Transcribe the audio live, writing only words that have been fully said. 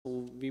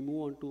we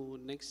move on to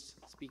next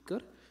speaker,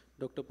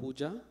 Dr.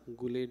 Pooja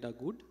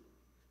Gule-Dagud.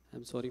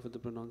 I'm sorry for the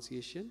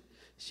pronunciation.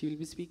 She will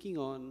be speaking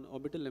on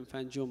orbital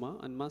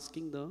lymphangioma,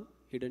 unmasking the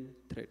hidden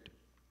threat.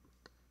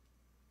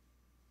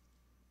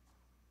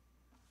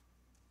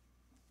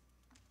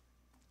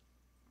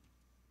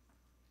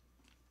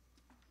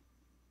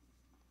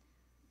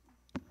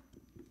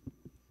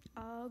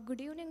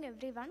 Good evening,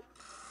 everyone.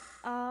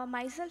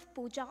 Myself,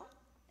 Pooja.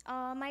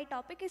 My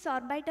topic is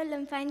orbital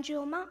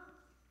lymphangioma,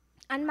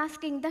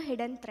 unmasking the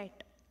hidden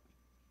threat.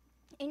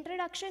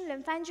 Introduction: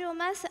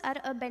 lymphangiomas are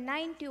a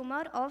benign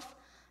tumor of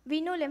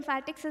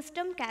veno-lymphatic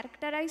system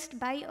characterized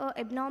by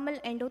abnormal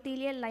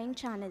endothelial line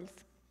channels.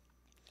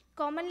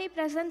 Commonly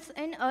present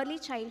in early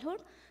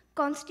childhood,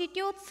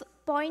 constitutes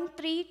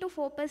 0.3 to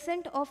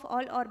 4% of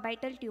all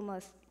orbital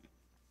tumors.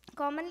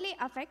 Commonly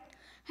affect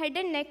head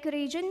and neck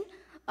region,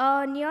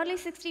 nearly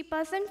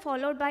 60%,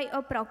 followed by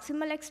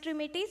proximal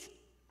extremities,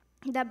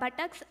 the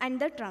buttocks, and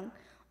the trunk.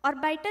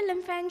 Orbital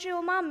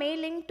lymphangioma may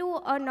link to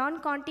a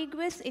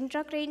non-contiguous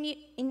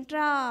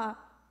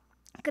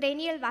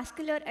intracranial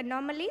vascular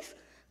anomalies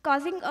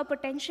causing a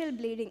potential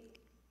bleeding.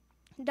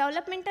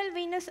 Developmental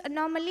venous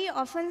anomaly,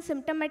 often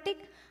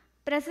symptomatic,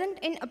 present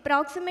in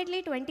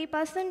approximately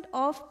 20%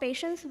 of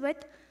patients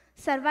with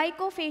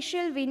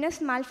cervicofacial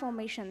venous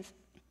malformations.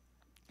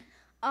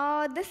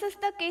 This is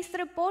the case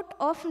report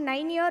of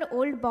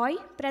 9-year-old boy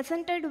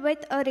presented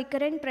with a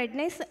recurrent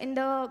redness in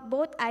the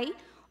both eye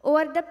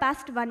over the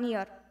past 1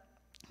 year.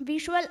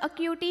 Visual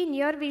acuity,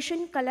 near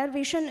vision, color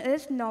vision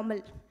is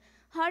normal.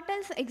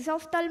 Hertel's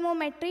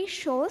exophthalmometry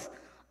shows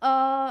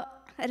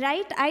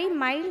right eye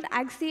mild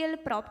axial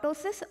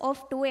proptosis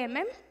of 2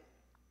 mm.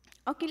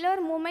 Ocular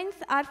movements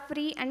are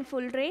free and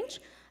full range.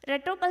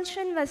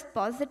 Retropulsion was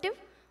positive.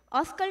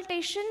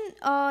 Auscultation,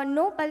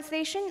 no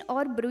pulsation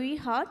or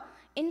brouillard.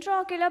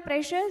 Intraocular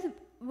pressure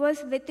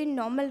was within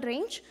normal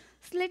range.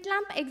 Slit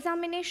lamp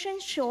examination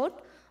showed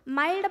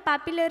mild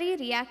papillary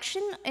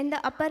reaction in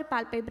the upper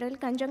palpebral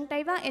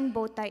conjunctiva in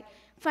both eyes.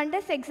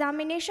 Fundus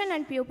examination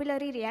and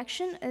pupillary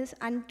reaction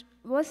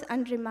was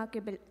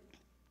unremarkable.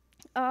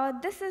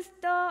 This is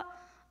the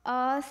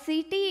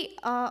CT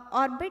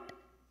orbit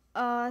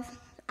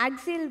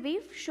axial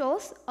view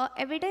shows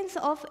evidence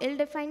of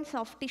ill-defined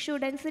soft tissue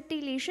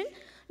density lesion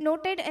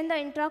noted in the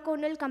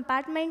intraconal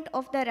compartment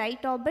of the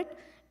right orbit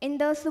in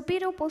the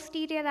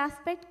superior-posterior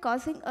aspect,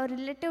 causing a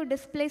relative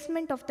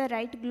displacement of the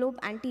right globe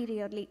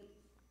anteriorly.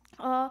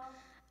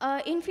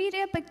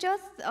 Inferior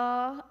pictures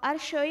are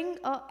showing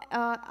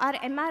our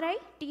MRI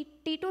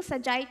T2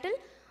 sagittal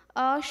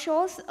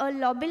shows a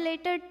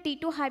lobulated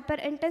T2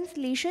 hyperintense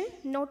lesion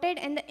noted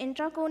in the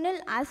intraconal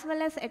as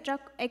well as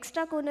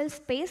extraconal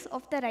space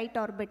of the right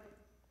orbit.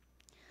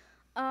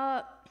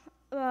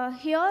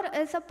 Here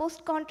is a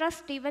post-contrast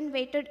Stephen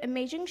weighted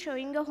imaging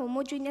showing a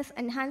homogeneous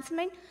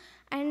enhancement,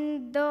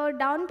 and the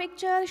down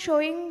picture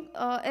showing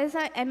is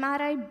a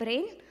MRI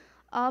brain.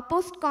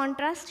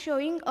 Post-contrast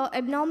showing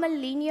abnormal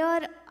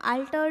linear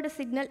altered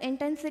signal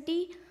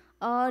intensity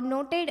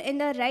noted in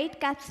the right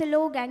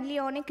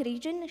capsuloganglionic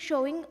region,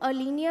 showing a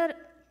linear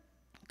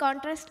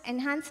contrast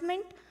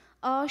enhancement,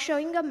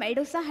 showing a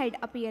Medusa head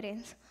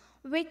appearance.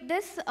 With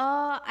this,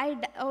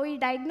 we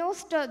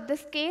diagnosed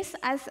this case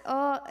as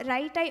a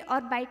right eye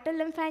orbital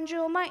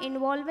lymphangioma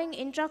involving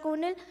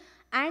intraconal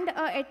and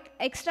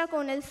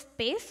extraconal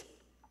space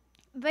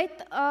with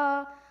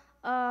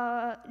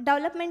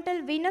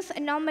developmental venous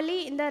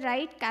anomaly in the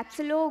right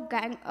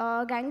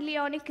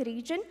capsuloganglionic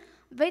region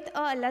with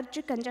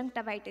allergic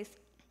conjunctivitis.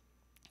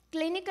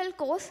 Clinical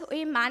course: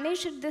 we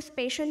managed this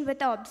patient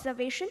with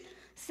observation.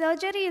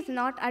 Surgery is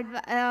not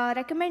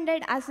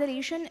recommended as the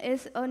lesion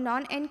is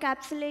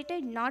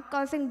non-encapsulated, not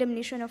causing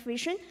diminution of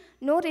vision,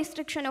 no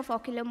restriction of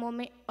ocular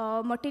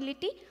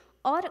motility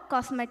or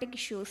cosmetic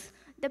issues.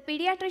 The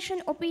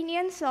pediatrician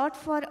opinion sought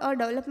for a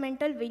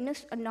developmental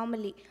venous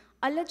anomaly.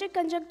 Allergic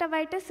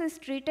conjunctivitis is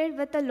treated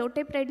with a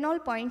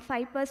loteprednol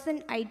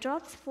 0.5% eye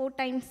drops 4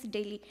 times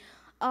daily.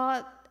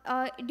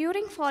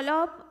 During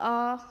follow-up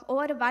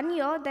over 1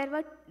 year,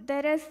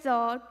 there is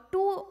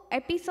 2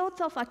 episodes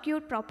of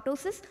acute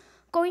proptosis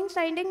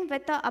coinciding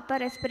with the upper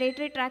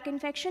respiratory tract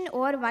infection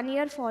over 1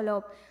 year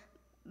follow-up.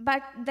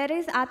 But there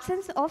is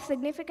absence of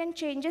significant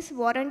changes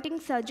warranting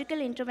surgical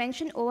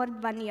intervention over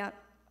 1 year.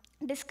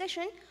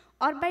 Discussion: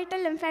 orbital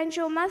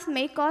lymphangiomas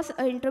may cause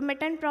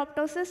intermittent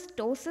proptosis,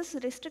 ptosis,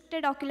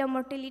 restricted ocular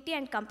motility,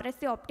 and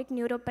compressive optic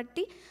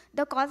neuropathy.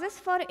 The causes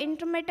for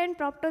intermittent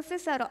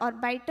proptosis are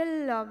orbital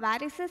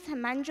varices,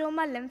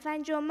 hemangioma,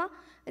 lymphangioma,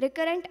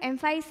 recurrent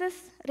emphysis,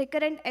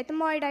 recurrent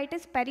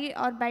ethmoiditis,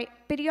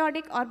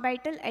 periodic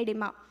orbital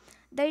edema.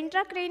 The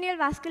intracranial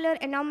vascular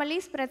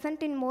anomalies present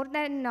in more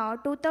than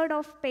 2/3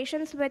 of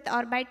patients with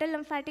orbital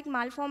lymphatic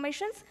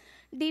malformations.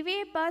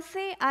 DVA per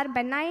se are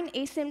benign,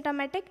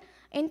 asymptomatic.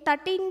 In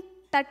 13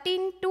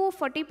 to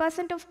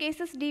 40% of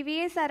cases,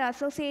 DVAs are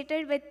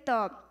associated with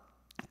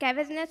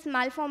cavernous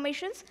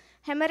malformations.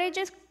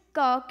 Hemorrhages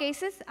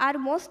cases are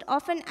most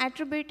often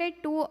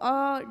attributed to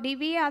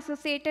DVA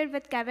associated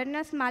with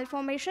cavernous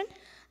malformation.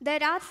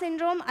 There are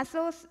syndrome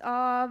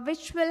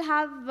which will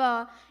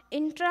have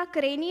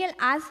intracranial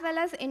as well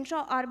as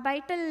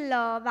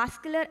intraorbital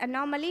vascular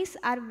anomalies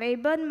are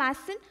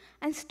Weber-Masson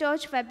and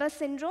Sturge-Weber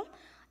syndrome.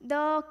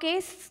 The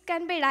case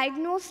can be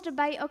diagnosed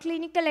by a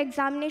clinical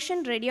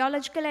examination,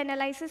 radiological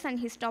analysis, and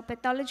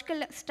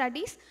histopathological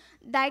studies.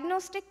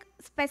 Diagnostic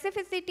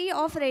specificity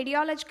of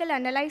radiological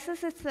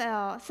analysis is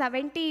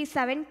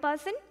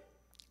 77%.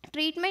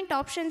 Treatment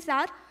options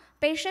are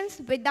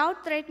patients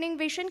without threatening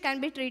vision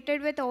can be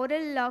treated with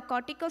oral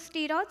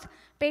corticosteroids.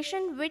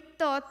 Patient with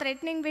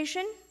threatening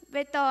vision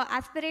with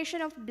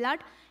aspiration of blood,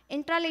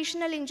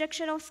 intralesional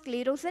injection of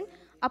sclerosing,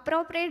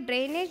 appropriate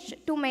drainage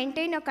to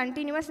maintain a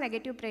continuous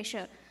negative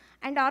pressure.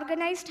 And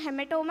organized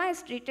hematoma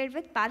is treated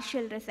with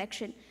partial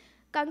resection.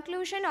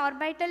 Conclusion,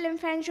 orbital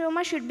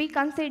lymphangioma should be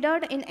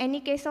considered in any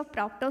case of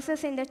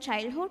proptosis in the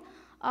childhood.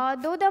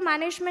 Though the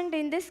management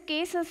in this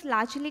case is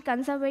largely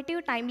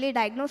conservative, timely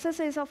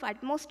diagnosis is of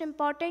utmost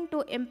importance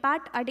to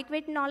impart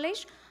adequate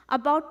knowledge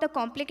about the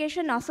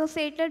complication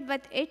associated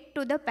with it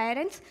to the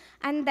parents.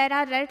 And there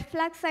are red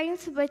flag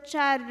signs which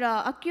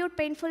are acute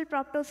painful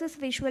proptosis,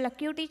 visual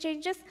acuity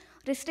changes,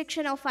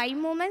 restriction of eye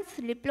movements,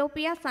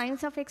 diplopia,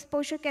 signs of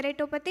exposure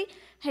keratopathy,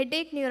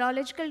 headache,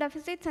 neurological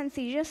deficits, and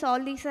seizures. All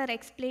these are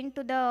explained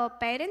to the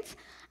parents.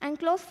 And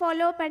close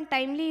follow-up and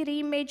timely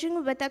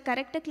reimaging with a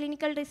correct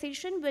clinical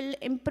decision will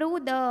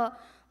improve the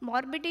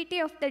morbidity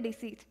of the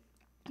disease.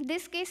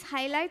 This case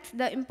highlights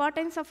the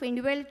importance of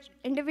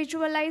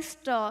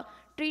individualized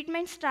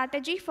treatment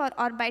strategy for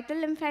orbital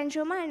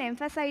lymphangioma and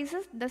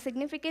emphasizes the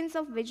significance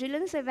of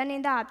vigilance even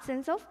in the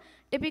absence of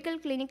typical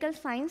clinical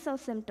signs or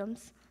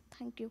symptoms.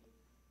 Thank you.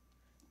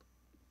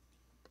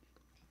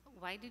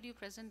 Why did you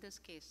present this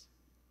case?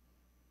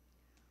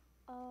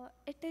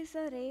 It is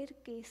a rare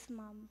case,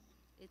 ma'am.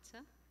 It's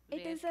a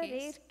It rare is a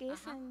rare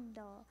case, and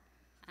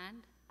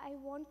I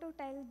want to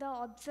tell the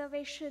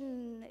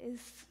observation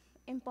is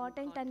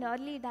important and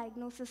early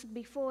diagnosis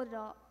before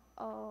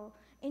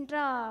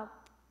intralesional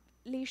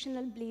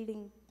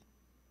bleeding.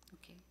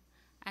 okay.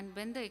 And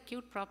when the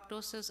acute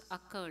proptosis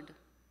occurred,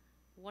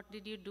 what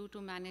did you do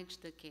to manage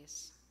the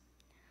case?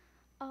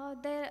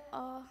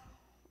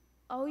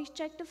 We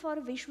checked for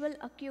visual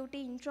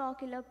acuity,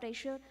 intraocular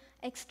pressure,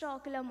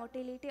 extraocular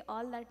motility,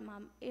 all that,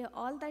 ma'am.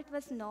 All that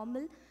was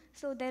normal.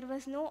 So there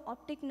was no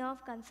optic nerve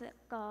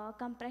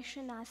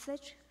compression as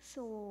such.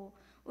 So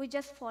we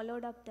just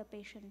followed up the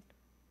patient.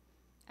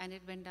 And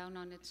it went down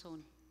on its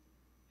own?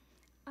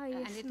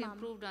 Yes, and it ma'am.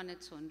 improved on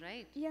its own,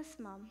 right? Yes,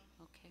 ma'am.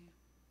 Okay.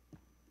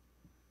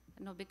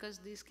 No, because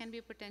these can be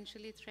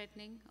potentially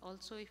threatening.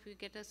 Also, if you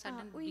get a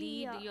sudden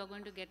bleed, you're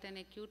going to get an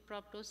acute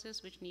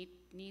proptosis which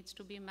needs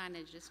to be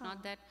managed. It's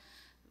not that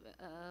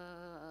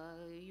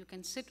you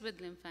can sit with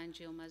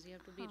lymphangioma. You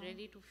have to be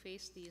ready to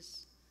face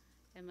these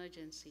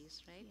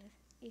emergencies, right?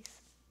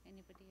 Yes.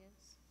 Anybody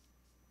else?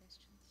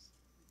 Questions?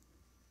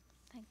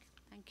 Thank you.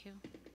 Thank you.